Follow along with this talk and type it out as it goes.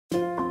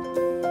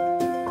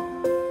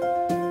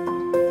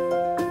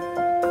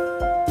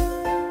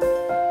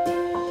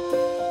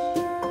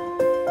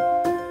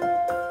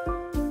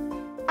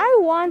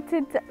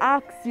wanted to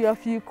ask you a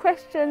few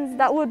questions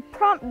that would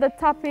prompt the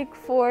topic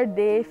for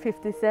day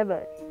 57.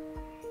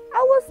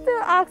 I will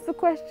still ask the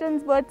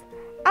questions, but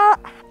I'll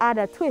add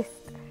a twist.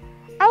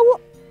 I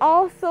will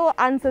also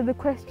answer the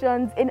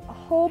questions in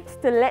hopes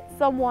to let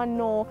someone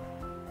know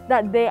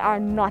that they are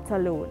not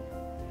alone.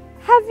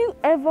 Have you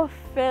ever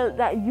felt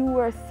that you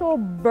were so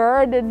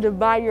burdened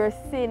by your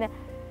sin,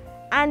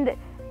 and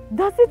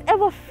does it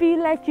ever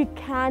feel like you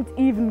can't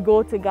even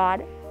go to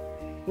God?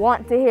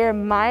 Want to hear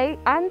my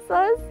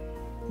answers?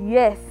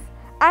 Yes,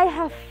 I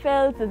have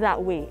felt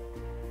that way.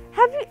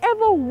 Have you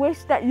ever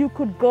wished that you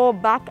could go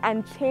back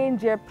and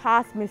change your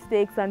past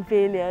mistakes and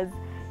failures?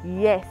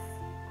 Yes,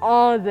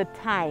 all the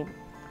time.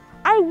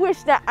 I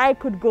wish that I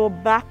could go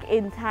back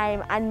in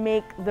time and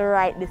make the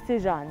right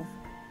decisions.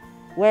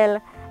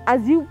 Well,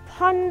 as you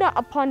ponder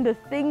upon the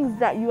things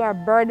that you are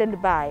burdened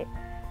by,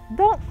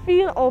 don't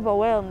feel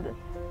overwhelmed.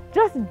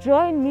 Just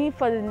join me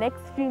for the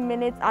next few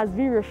minutes as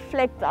we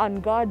reflect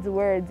on God's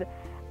words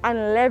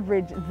and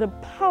leverage the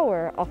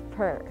power of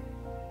prayer.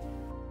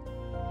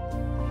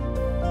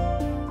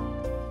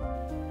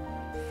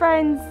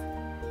 Friends,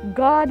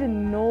 God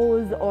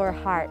knows our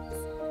hearts.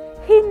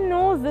 He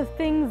knows the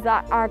things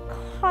that are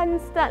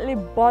constantly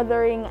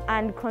bothering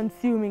and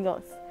consuming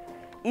us,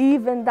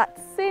 even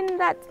that sin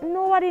that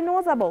nobody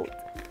knows about.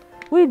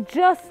 We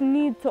just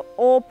need to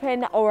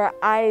open our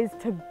eyes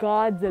to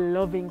God's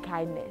loving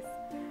kindness.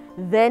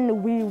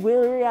 Then we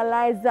will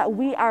realize that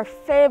we are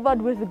favored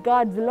with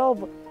God's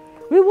love.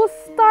 We will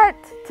start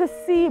to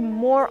see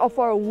more of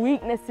our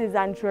weaknesses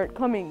and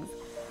shortcomings.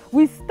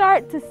 We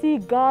start to see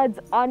God's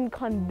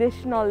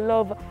unconditional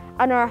love,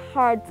 and our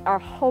hearts are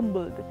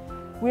humbled.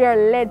 We are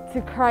led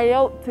to cry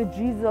out to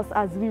Jesus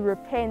as we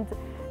repent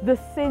the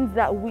sins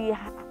that we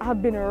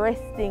have been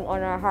resting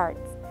on our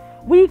hearts.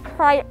 We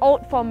cry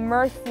out for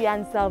mercy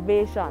and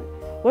salvation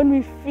when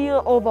we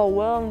feel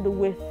overwhelmed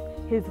with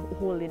His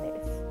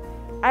holiness.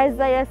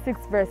 Isaiah 6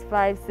 verse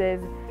 5 says,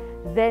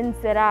 "Then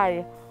said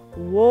I,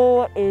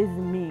 woe is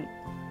me,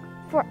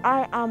 for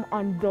I am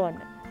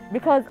undone,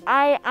 because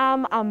I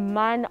am a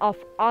man of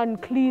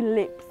unclean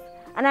lips,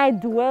 and I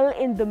dwell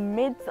in the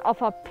midst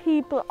of a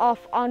people of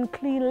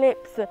unclean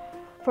lips,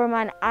 for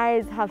mine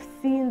eyes have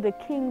seen the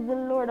King, the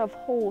Lord of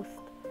hosts."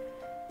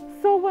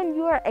 So when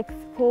you are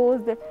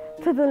exposed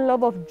to the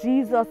love of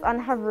Jesus and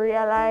have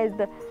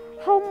realized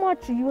how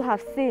much you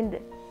have sinned,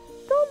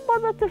 don't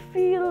bother to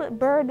feel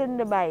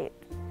burdened by it.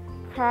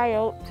 Cry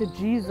out to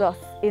Jesus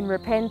in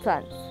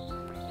repentance.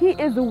 He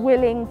is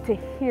willing to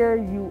hear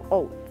you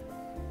out.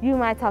 You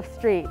might have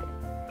strayed.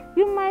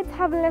 You might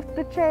have left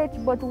the church,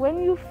 but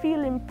when you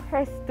feel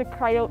impressed to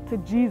cry out to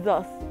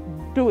Jesus,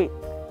 do it.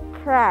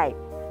 Cry.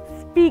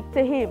 Speak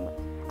to Him.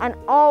 And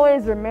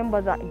always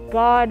remember that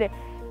God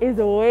is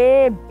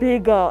way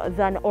bigger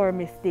than our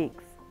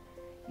mistakes.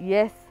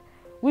 Yes,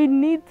 we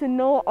need to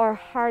know our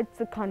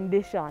heart's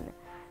condition,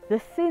 the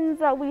sins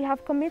that we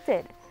have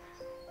committed.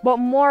 But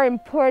more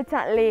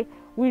importantly,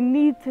 we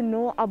need to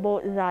know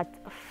about that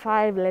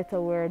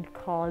 5-letter word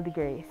called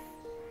grace.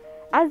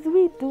 As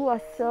we do a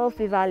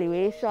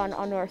self-evaluation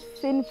on our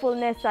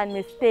sinfulness and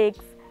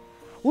mistakes,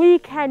 we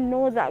can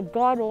know that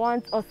God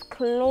wants us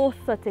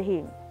closer to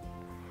Him.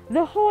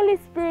 The Holy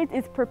Spirit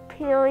is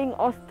preparing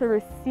us to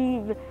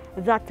receive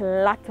that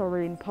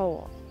lattering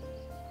power.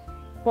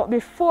 But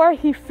before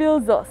He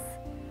fills us,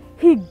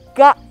 He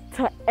got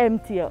to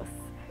empty us,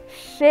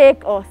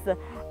 shake us,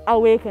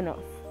 awaken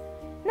us.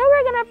 Now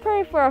we're going to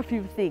pray for a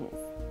few things.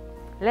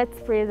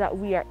 Let's pray that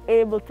we are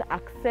able to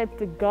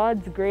accept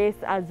God's grace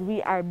as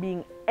we are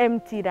being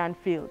emptied and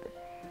filled.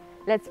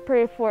 Let's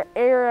pray for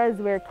areas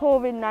where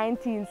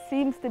COVID-19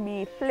 seems to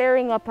be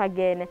flaring up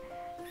again,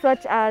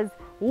 such as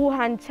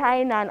Wuhan,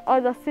 China, and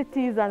other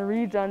cities and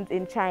regions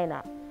in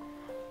China.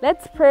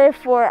 Let's pray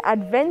for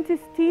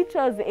Adventist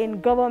teachers in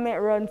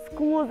government-run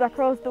schools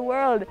across the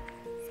world,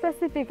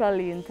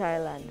 specifically in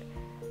Thailand.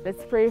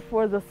 Let's pray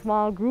for the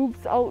small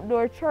groups,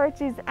 outdoor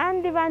churches,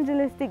 and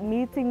evangelistic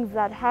meetings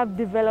that have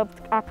developed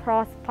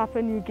across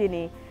Papua New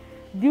Guinea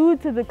due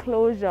to the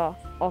closure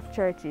of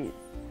churches.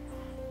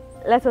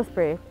 Let us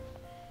pray.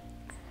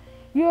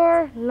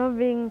 Your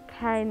loving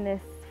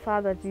kindness,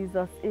 Father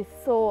Jesus, is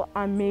so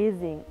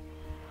amazing.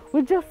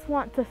 We just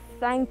want to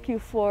thank you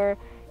for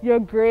your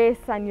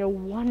grace and your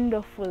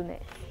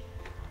wonderfulness.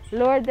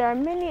 Lord, there are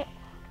many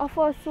of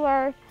us who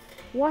are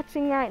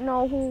watching right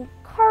now who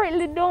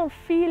currently don't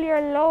feel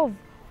your love,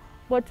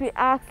 but we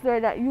ask,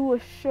 Lord, that you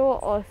will show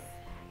us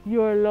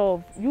your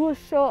love. You will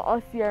show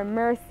us your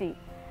mercy.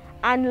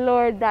 And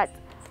Lord, that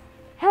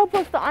help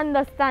us to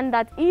understand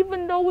that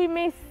even though we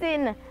may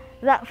sin,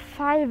 that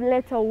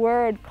 5-letter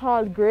word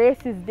called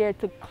grace is there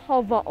to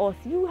cover us.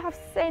 You have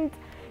sent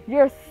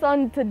your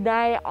Son to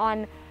die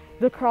on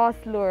the cross,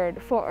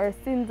 Lord, for our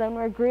sins, and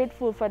we're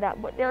grateful for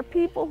that. But there are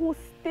people who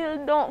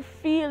still don't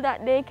feel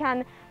that they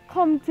can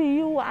come to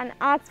you and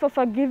ask for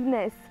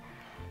forgiveness.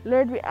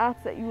 Lord, we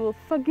ask that you will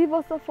forgive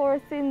us of our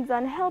sins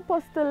and help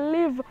us to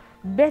live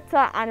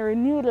better and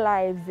renewed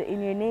lives.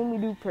 In your name we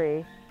do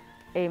pray.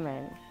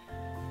 Amen.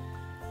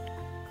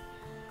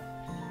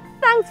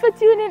 Thanks for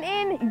tuning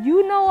in.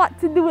 You know what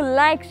to do.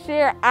 Like,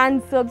 share, and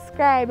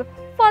subscribe.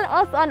 Follow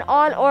us on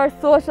all our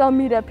social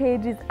media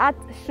pages at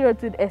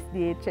Sherwood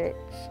SDA Church.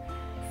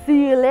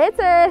 See you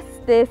later.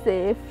 Stay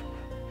safe.